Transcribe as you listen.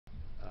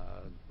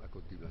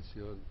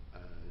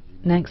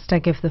Next, I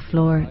give the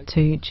floor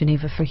to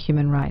Geneva for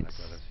Human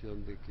Rights.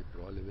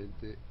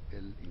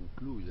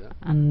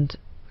 And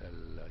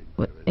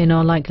in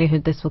all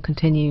likelihood, this will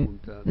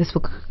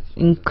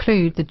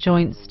include the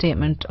joint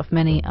statement of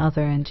many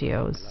other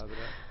NGOs.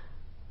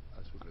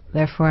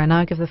 Therefore, I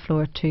now give the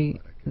floor to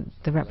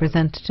the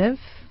representative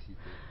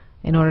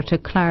in order to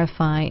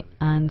clarify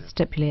and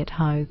stipulate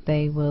how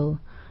they will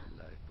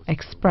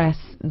express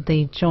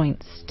the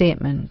joint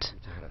statement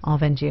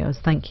of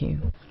NGOs. Thank you.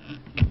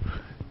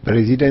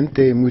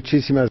 Presidente,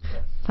 muchísimas.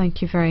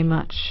 Thank you very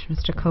much,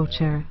 Mr.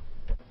 Co-Chair.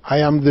 I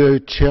am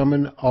the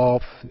chairman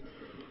of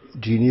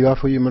Geneva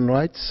for Human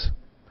Rights,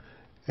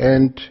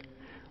 and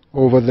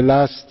over the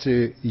last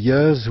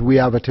years we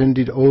have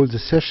attended all the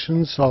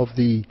sessions of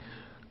the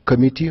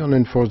Committee on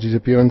Enforced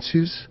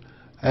Disappearances,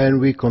 and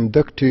we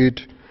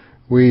conducted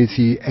with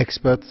the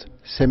expert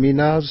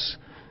seminars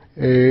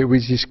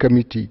with this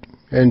committee.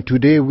 And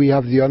today we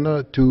have the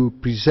honor to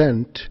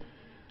present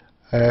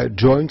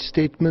joint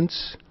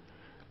statements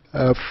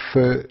of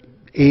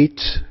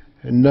 8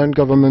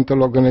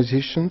 non-governmental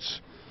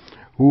organizations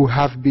who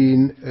have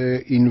been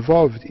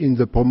involved in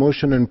the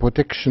promotion and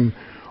protection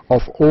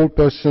of all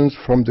persons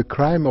from the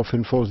crime of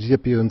enforced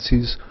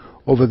disappearances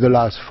over the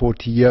last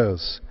 40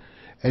 years.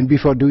 And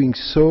before doing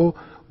so,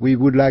 we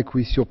would like,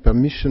 with your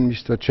permission,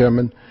 Mr.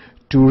 Chairman,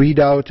 to read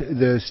out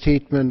the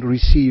statement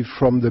received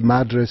from the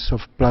Madres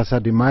of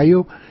Plaza de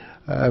Mayo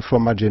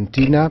from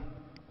Argentina.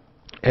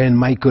 And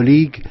my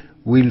colleague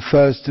will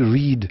first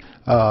read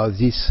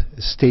this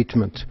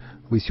statement,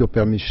 with your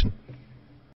permission.